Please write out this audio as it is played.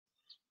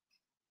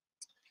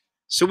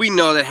So we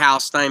know that Hal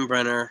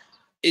Steinbrenner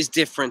is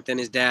different than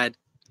his dad,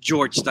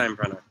 George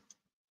Steinbrenner,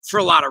 for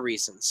a lot of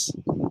reasons.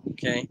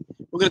 Okay?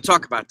 We're going to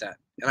talk about that.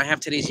 And I have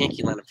today's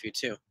Yankee lineup for you,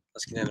 too.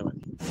 Let's get into it.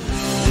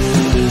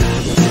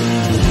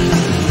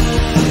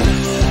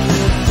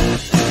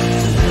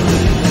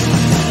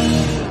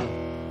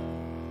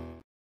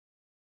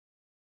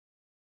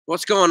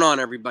 What's going on,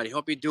 everybody?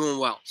 Hope you're doing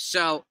well.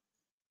 So,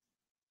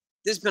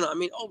 there's been,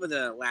 over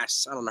the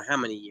last, I don't know how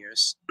many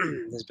years,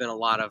 there's been a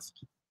lot of,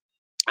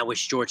 I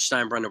wish George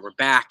Steinbrenner were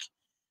back,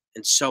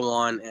 and so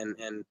on,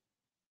 and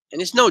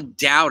there's no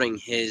doubting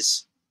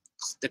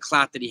the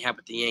clout that he had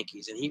with the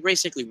Yankees, and he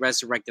basically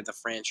resurrected the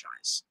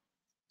franchise.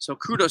 So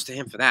kudos to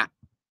him for that.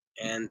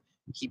 And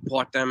he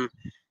bought them,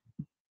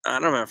 I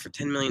don't know, for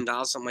 $10 million,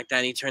 something like that,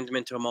 and he turned them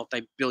into a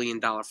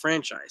multi-billion-dollar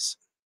franchise.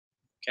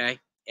 Okay?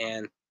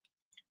 And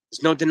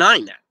there's no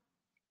denying that.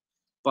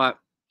 But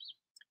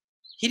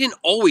he didn't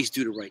always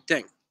do the right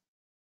thing.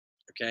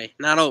 Okay?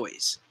 Not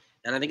always.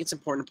 And I think it's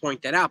important to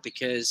point that out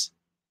because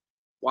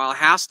while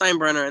Hal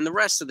Steinbrenner and the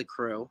rest of the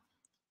crew,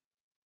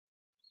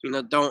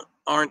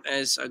 aren't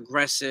as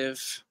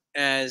aggressive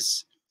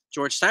as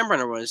George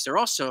Steinbrenner was, they're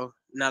also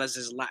not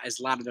as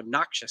loud and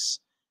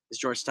obnoxious as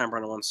George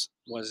Steinbrenner once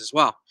was as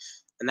well.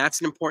 And that's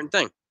an important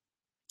thing.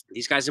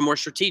 These guys are more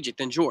strategic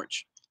than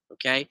George.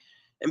 Okay?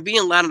 And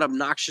being loud and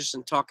obnoxious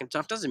and talking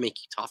tough doesn't make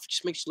you tough. It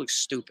just makes you look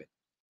stupid.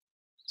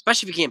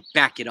 Especially if you can't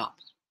back it up.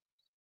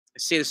 I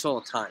say this all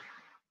the time.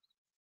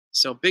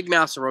 So big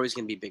mouths are always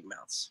going to be big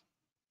mouths.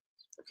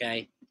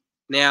 Okay?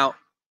 Now,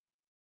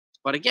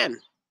 but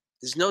again,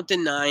 there's no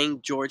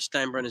denying George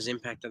Steinbrenner's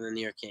impact on the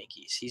New York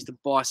Yankees. He's the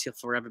boss. He'll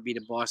forever be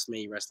the boss.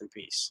 May he rest in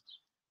peace.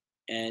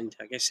 And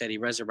like I said, he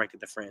resurrected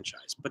the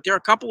franchise. But there are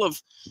a couple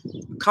of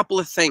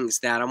things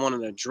that I wanted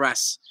to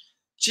address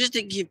just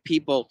to give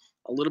people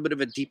a little bit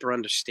of a deeper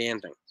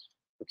understanding.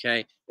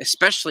 Okay?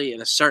 Especially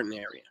in a certain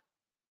area.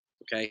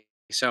 Okay?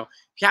 So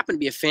if you happen to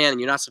be a fan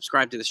and you're not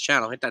subscribed to this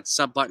channel, hit that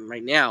sub button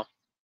right now.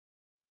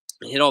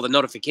 And hit all the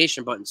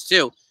notification buttons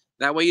too.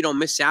 That way you don't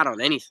miss out on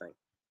anything.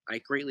 I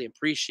greatly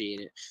appreciate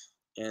it,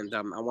 and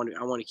I want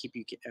to keep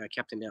you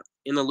kept in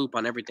the loop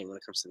on everything when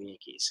it comes to the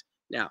Yankees.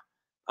 Now,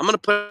 I'm gonna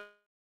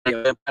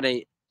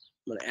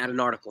add an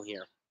article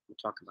here. We'll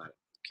talk about it.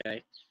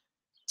 Okay,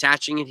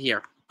 attaching it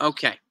here.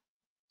 Okay,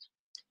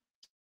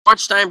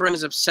 George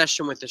Steinbrenner's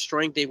obsession with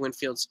destroying Dave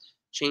Winfield's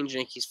changed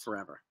Yankees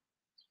forever.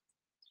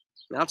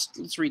 Now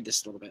let's read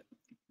this a little bit.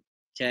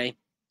 Okay,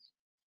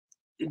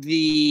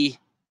 the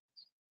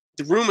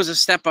room was a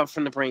step up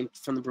from the broom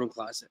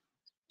closet.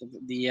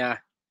 The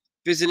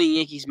visiting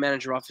Yankees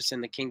manager office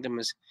in the kingdom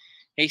was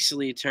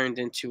hastily turned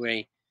into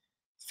a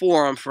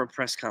forum for a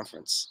press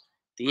conference.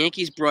 The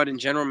Yankees brought in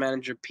general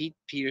manager Pete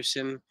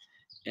Peterson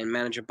and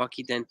manager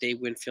Bucky Dent.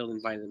 Dave Winfield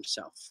invited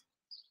himself.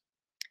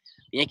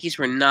 The Yankees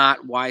were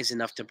not wise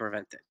enough to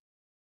prevent it.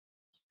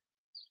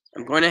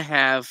 I'm going to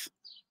have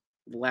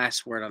the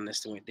last word on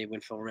this, the way Dave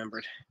Winfield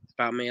remembered.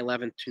 About May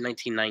 11th,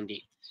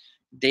 1990.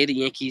 The day the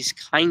Yankees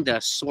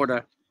sort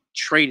of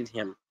traded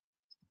him.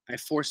 I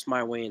forced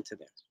my way into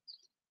there.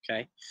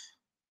 Okay?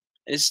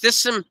 Is this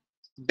some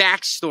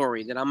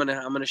backstory that I'm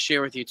gonna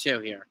share with you too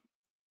here?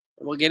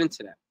 And we'll get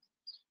into that.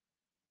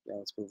 Now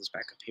let's move this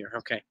back up here.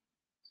 Okay.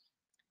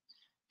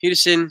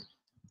 Peterson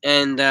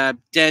and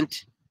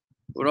Dent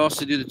would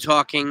also do the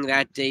talking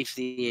that day for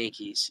the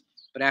Yankees.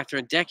 But after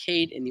a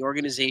decade in the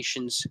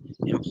organization's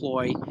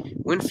employ,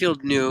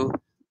 Winfield knew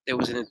there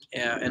was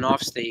an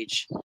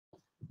offstage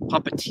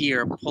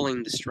puppeteer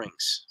pulling the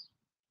strings.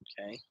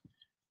 Okay.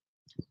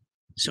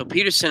 So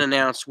Peterson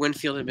announced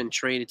Winfield had been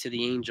traded to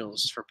the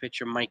Angels for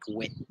pitcher Mike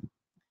Witt.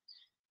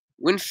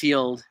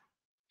 Winfield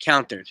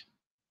countered,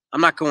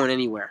 "I'm not going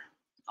anywhere.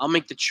 I'll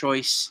make the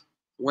choice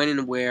when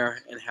and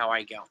where and how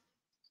I go."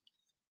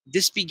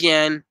 This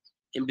began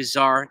in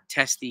bizarre,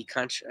 testy,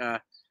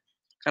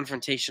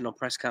 confrontational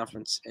press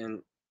conference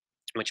in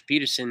which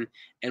Peterson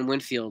and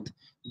Winfield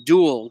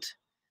dueled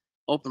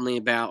openly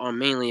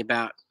mainly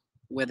about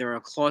whether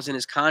a clause in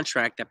his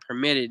contract that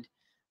permitted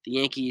the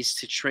Yankees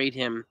to trade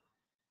him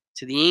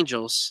to the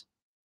Angels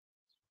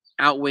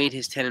outweighed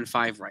his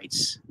 10-5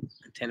 rights.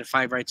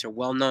 10-5 rights are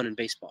well known in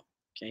baseball.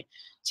 Okay,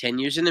 10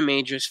 years in the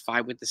majors,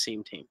 5 with the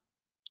same team,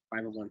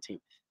 5 of one team.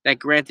 That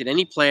granted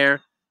any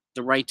player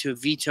the right to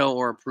veto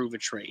or approve a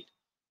trade.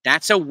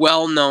 That's a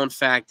well-known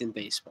fact in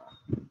baseball.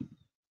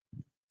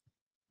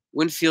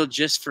 Winfield,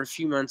 just for a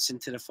few months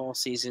into the fall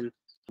season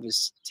of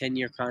his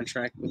 10-year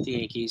contract with the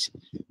Yankees,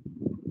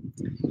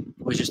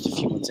 was just a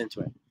few months into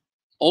it.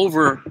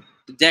 Over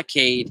the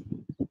decade,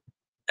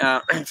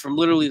 from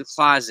literally the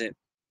closet,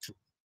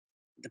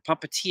 the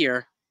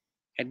puppeteer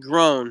had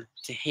grown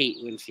to hate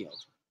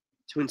Winfield,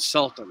 to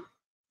insult him,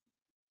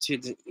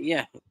 just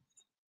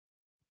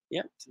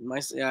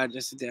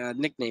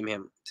nickname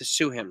him, to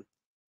sue him.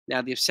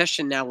 Now, the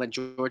obsession now led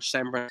George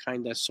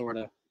Steinbrenner sort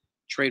of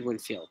trade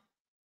Winfield.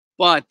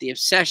 But the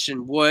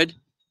obsession would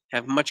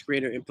have much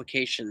greater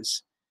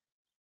implications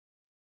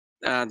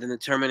than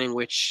determining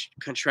which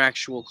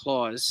contractual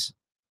clause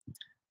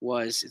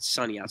was, it's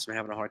sunny out, so I'm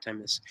having a hard time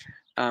with this,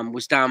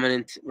 was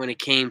dominant when it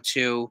came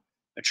to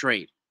a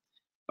trade.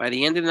 By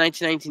the end of the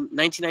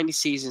 1990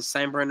 season,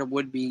 Steinbrenner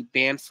would be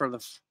banned for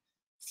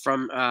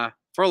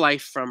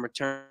life from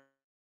returning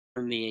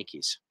to the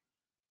Yankees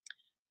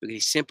because he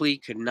simply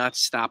could not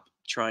stop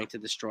trying to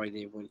destroy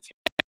Dave Winfield.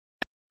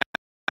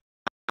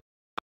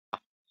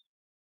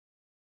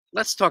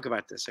 Let's talk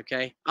about this,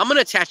 okay? I'm going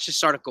to attach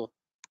this article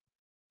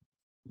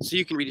so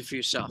you can read it for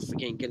yourself.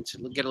 Again, get a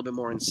little bit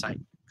more insight.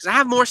 Because I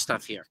have more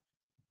stuff here,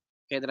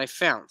 okay, that I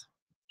found.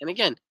 And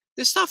again,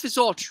 this stuff is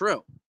all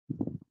true.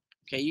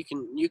 Okay, you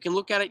can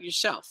look at it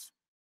yourself.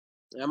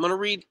 And I'm going to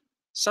read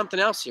something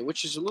else here,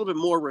 which is a little bit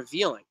more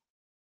revealing.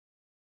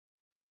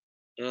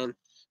 And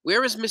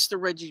where is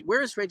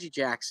Reggie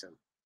Jackson?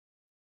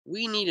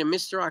 We need a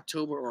Mr.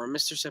 October or a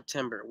Mr.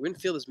 September.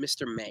 Winfield is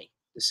Mr. May.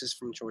 This is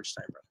from George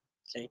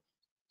Steinbrenner. Okay,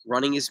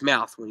 running his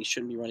mouth when he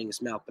shouldn't be running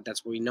his mouth, but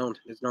that's what he's known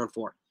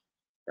for.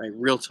 Right,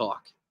 real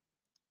talk.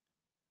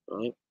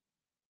 Right.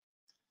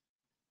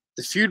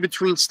 The feud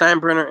between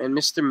Steinbrenner and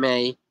Mr.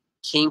 May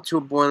came to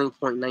a boiling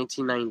point in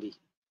 1990.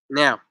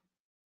 Now,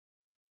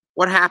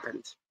 what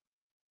happened?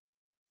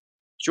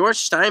 George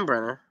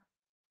Steinbrenner,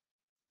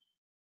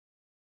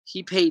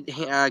 he paid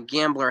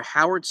gambler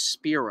Howard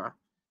Spira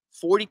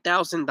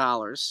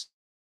 $40,000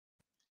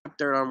 up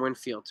there on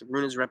Winfield to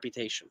ruin his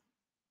reputation.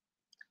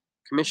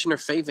 Commissioner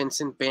Fay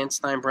Vincent banned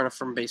Steinbrenner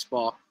from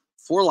baseball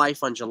for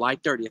life on July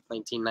 30th,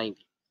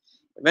 1990.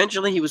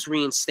 Eventually, he was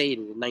reinstated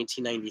in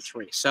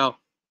 1993. So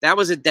that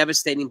was a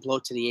devastating blow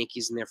to the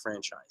Yankees and their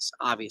franchise,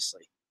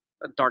 obviously.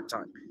 A dark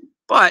time.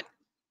 But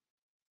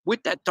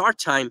with that dark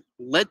time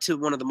led to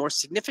one of the more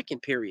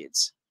significant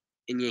periods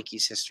in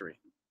Yankees history.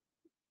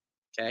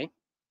 Okay?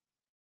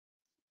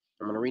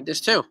 I'm going to read this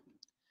too.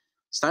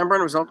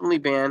 Steinbrenner was ultimately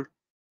banned.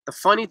 The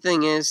funny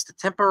thing is, the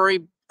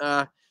temporary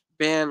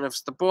ban of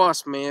the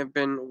boss may have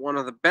been one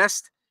of the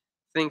best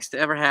things to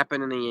ever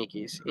happen in the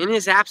Yankees. In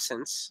his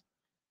absence,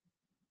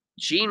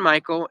 Gene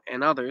Michael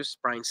and others,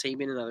 Brian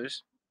Sabean and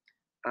others,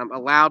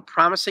 allowed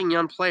promising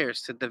young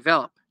players to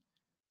develop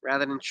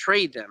rather than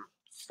trade them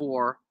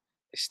for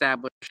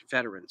established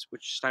veterans,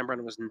 which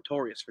Steinbrenner was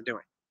notorious for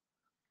doing.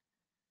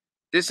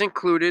 This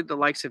included the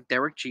likes of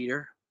Derek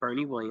Jeter,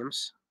 Bernie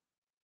Williams,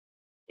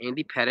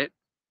 Andy Pettitte,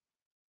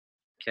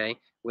 okay,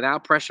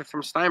 without pressure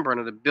from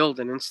Steinbrenner to build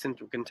an instant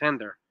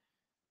contender.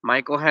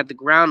 Michael had the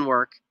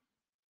groundwork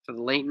for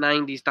the late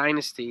 90s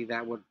dynasty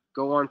that would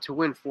go on to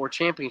win 4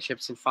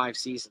 championships in 5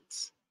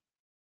 seasons.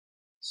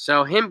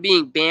 So him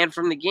being banned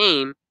from the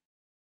game,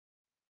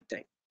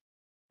 I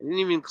didn't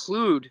even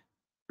include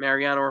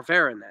Mariano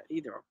Rivera in that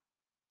either.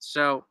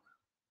 So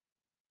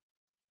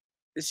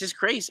this is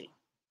crazy,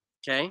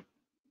 okay?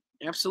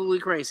 Absolutely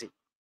crazy.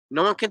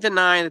 No one can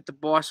deny that the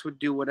boss would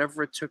do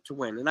whatever it took to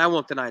win, and I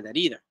won't deny that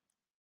either.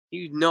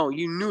 You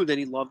knew that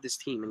he loved his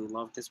team and he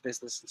loved his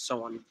business and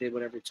so on. He did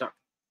whatever it took.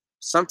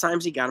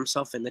 Sometimes he got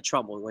himself into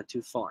trouble and went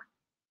too far,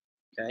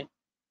 okay?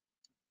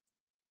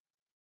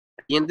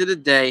 At the end of the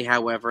day,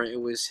 however, it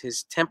was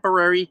his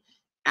temporary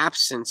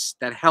absence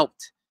that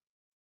helped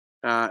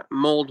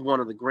mold one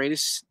of the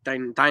greatest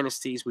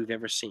dynasties we've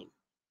ever seen.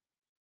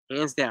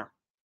 Hands down.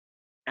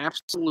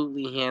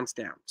 Absolutely hands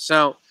down.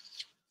 So,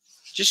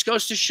 just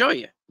goes to show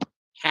you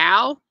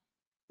how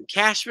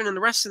Cashman and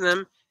the rest of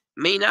them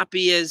may not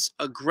be as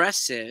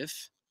aggressive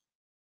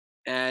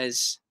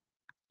as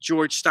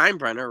George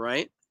Steinbrenner,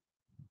 right?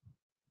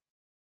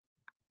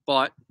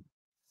 But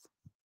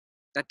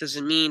that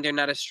doesn't mean they're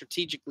not as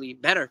strategically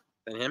better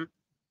than him.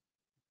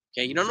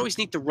 Okay, you don't always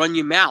need to run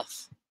your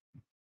mouth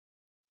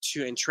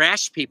and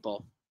trash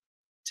people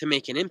to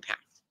make an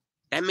impact.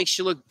 That makes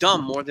you look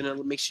dumb more than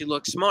it makes you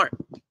look smart.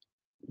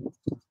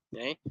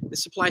 Okay,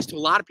 this applies to a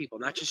lot of people,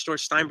 not just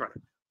George Steinbrenner.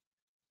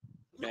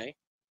 Okay,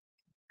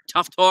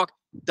 tough talk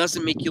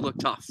doesn't make you look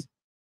tough.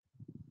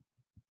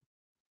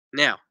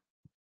 Now,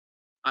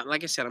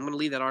 like I said, I'm going to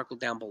leave that article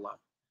down below.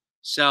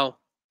 So,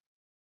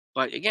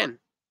 but again,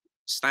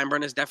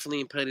 Steinbrenner is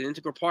definitely played an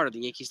integral part of the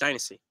Yankees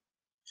dynasty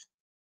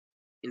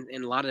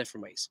in a lot of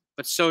different ways.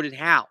 But so did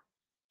Hal.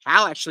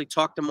 Hal actually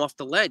talked him off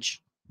the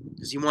ledge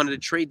because he wanted to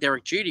trade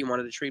Derek Jeter. He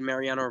wanted to trade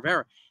Mariano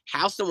Rivera.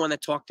 Hal's the one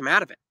that talked him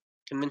out of it,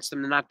 convinced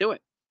him to not do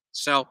it.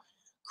 So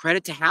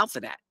credit to Hal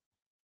for that.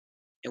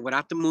 And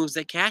without the moves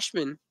that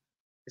Cashman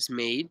has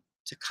made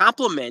to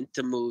complement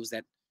the moves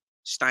that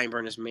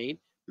Steinbrenner has made,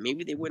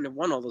 maybe they wouldn't have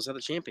won all those other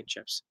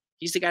championships.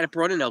 He's the guy that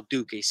brought in El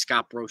Duque,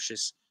 Scott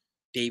Brocious,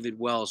 David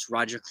Wells,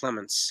 Roger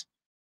Clemens,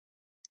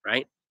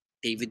 right?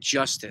 David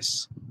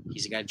Justice.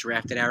 He's the guy that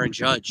drafted Aaron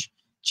Judge,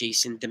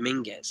 Jason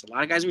Dominguez. A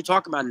lot of guys we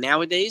talk about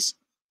nowadays,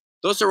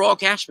 those are all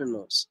Cashman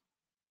moves,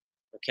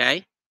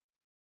 okay?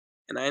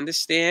 And I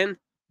understand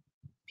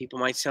people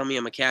might tell me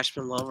I'm a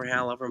Cashman lover,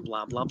 Hal lover, and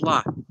blah, blah,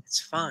 blah. It's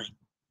fine.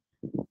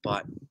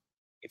 But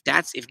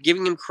if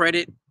giving him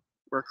credit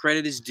where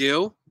credit is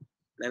due,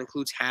 that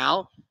includes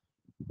Hal,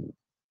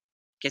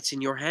 gets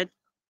in your head,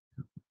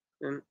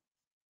 then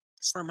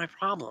it's not my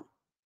problem.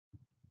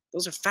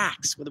 Those are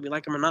facts, whether we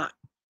like them or not.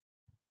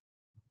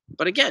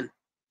 But again,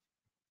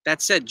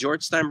 that said,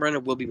 George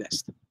Steinbrenner will be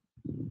missed.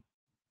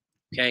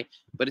 Okay?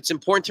 But it's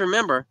important to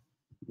remember,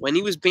 when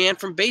he was banned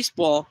from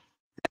baseball,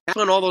 That's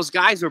when all those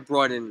guys were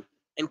brought in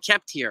and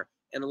kept here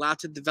and allowed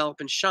to develop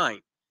and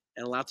shine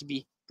and allowed to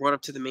be brought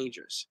up to the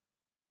majors.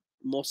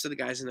 Most of the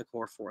guys in the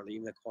core 4,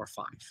 even the core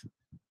 5.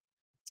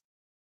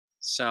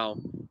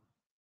 So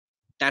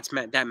that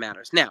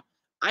matters. Now,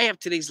 I have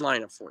today's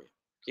lineup for you.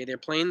 Okay, they're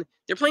playing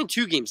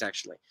 2 games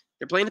actually.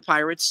 They're playing the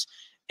Pirates,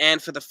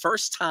 and for the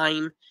first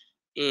time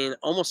in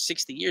almost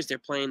 60 years, they're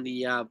playing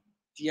the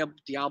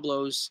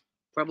Pueblos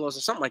or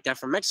something like that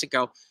from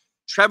Mexico.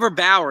 Trevor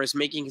Bauer is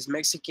making his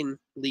Mexican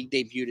League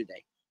debut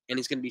today, and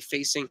he's going to be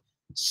facing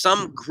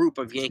some group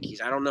of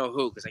Yankees. I don't know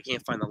who because I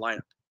can't find the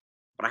lineup,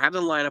 but I have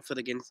the lineup for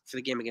the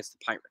game against the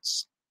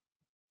Pirates.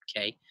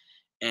 Okay,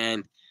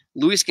 and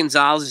Luis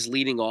Gonzalez is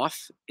leading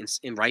off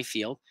in right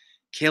field.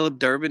 Caleb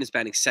Durbin is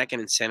batting second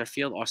in center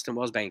field. Austin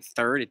Wells batting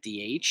third at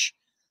DH.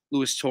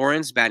 Luis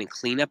Torrens batting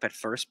cleanup at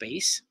first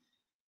base.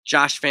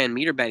 Josh Van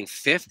Meter batting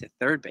fifth at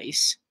third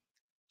base.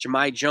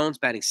 Jahmai Jones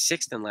batting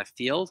sixth in left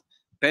field.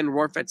 Ben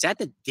Rortvedt at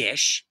the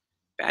dish,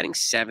 batting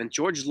seventh.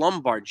 George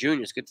Lombard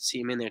Jr. is good to see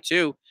him in there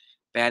too,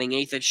 batting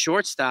eighth at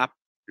shortstop.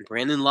 And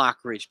Brandon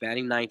Lockridge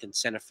batting ninth in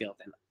center field.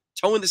 And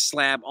towing the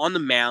slab on the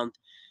mound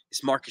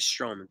is Marcus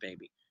Stroman,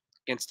 baby,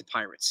 against the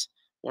Pirates.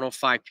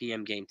 1:05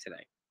 p.m. game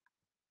today.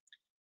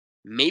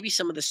 Maybe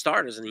some of the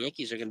starters in the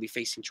Yankees are going to be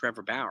facing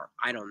Trevor Bauer.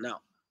 I don't know.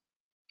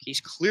 He's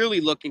clearly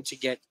looking to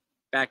get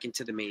back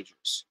into the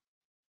majors.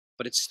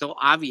 But it's still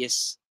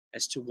obvious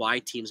as to why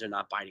teams are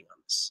not biting on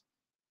this.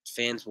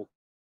 Fans will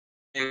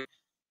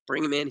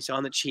bring him in. He's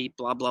on the cheap,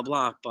 blah, blah,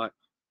 blah. But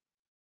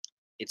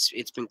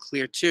it's been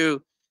clear,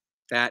 too,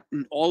 that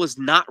all is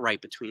not right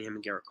between him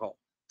and Gerrit Cole,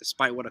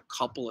 despite what a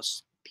couple of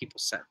people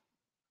said.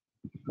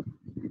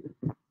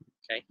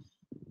 Okay?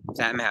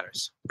 That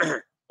matters.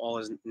 All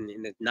is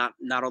not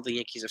all the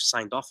Yankees have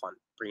signed off on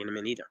bringing him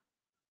in either.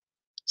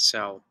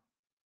 So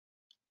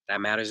that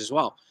matters as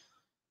well.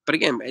 But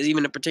again, as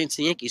even it pertains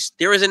to the Yankees,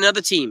 there is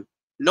another team.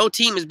 No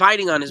team is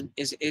biting on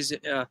his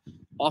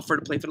offer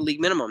to play for the league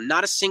minimum.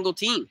 Not a single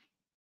team.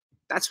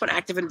 That's what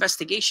active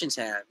investigations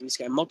have. He's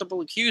got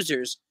multiple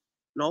accusers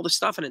and all this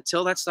stuff. And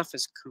until that stuff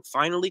is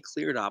finally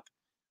cleared up,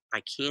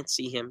 I can't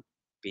see him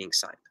being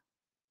signed.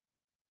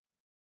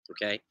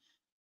 Okay?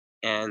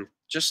 And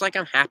just like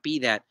I'm happy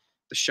that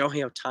the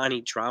Shohei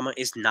Ohtani drama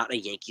is not a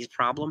Yankees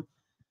problem,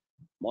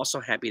 I'm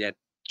also happy that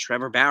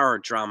Trevor Bauer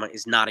drama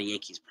is not a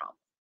Yankees problem.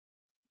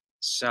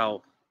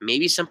 So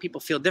maybe some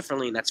people feel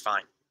differently, and that's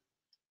fine.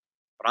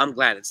 But I'm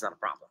glad it's not a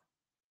problem.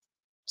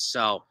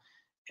 So,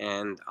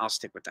 and I'll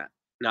stick with that.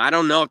 Now, I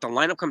don't know if the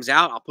lineup comes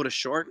out. I'll put a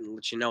short and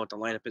let you know what the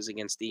lineup is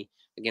against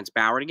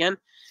Bauer again.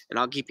 And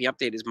I'll keep you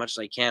updated as much as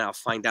I can. I'll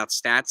find out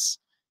stats.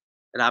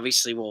 And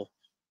obviously, I'll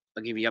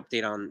give you an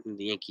update on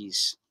the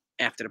Yankees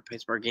after the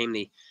Pittsburgh game.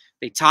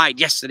 They tied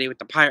yesterday with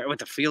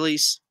the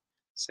Phillies,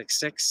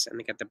 6-6, and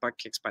they got the butt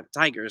kicks by the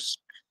Tigers,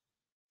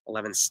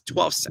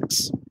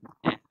 12-6.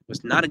 It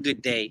was not a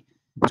good day.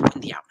 It's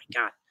windy out.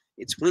 My God,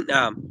 it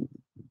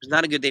was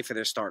not a good day for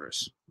their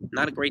starters.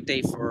 Not a great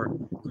day for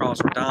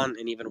Carlos Rodon,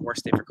 and even a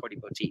worse day for Cody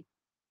Poteet.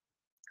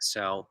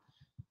 So,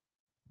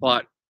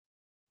 but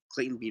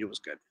Clayton Beeter was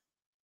good.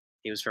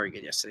 He was very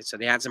good yesterday. So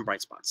they had some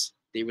bright spots.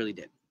 They really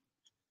did.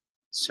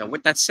 So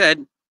with that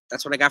said,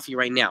 that's what I got for you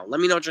right now.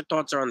 Let me know what your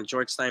thoughts are on the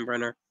George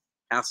Steinbrenner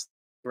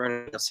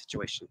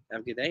situation.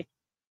 Have a good day.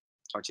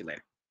 Talk to you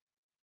later.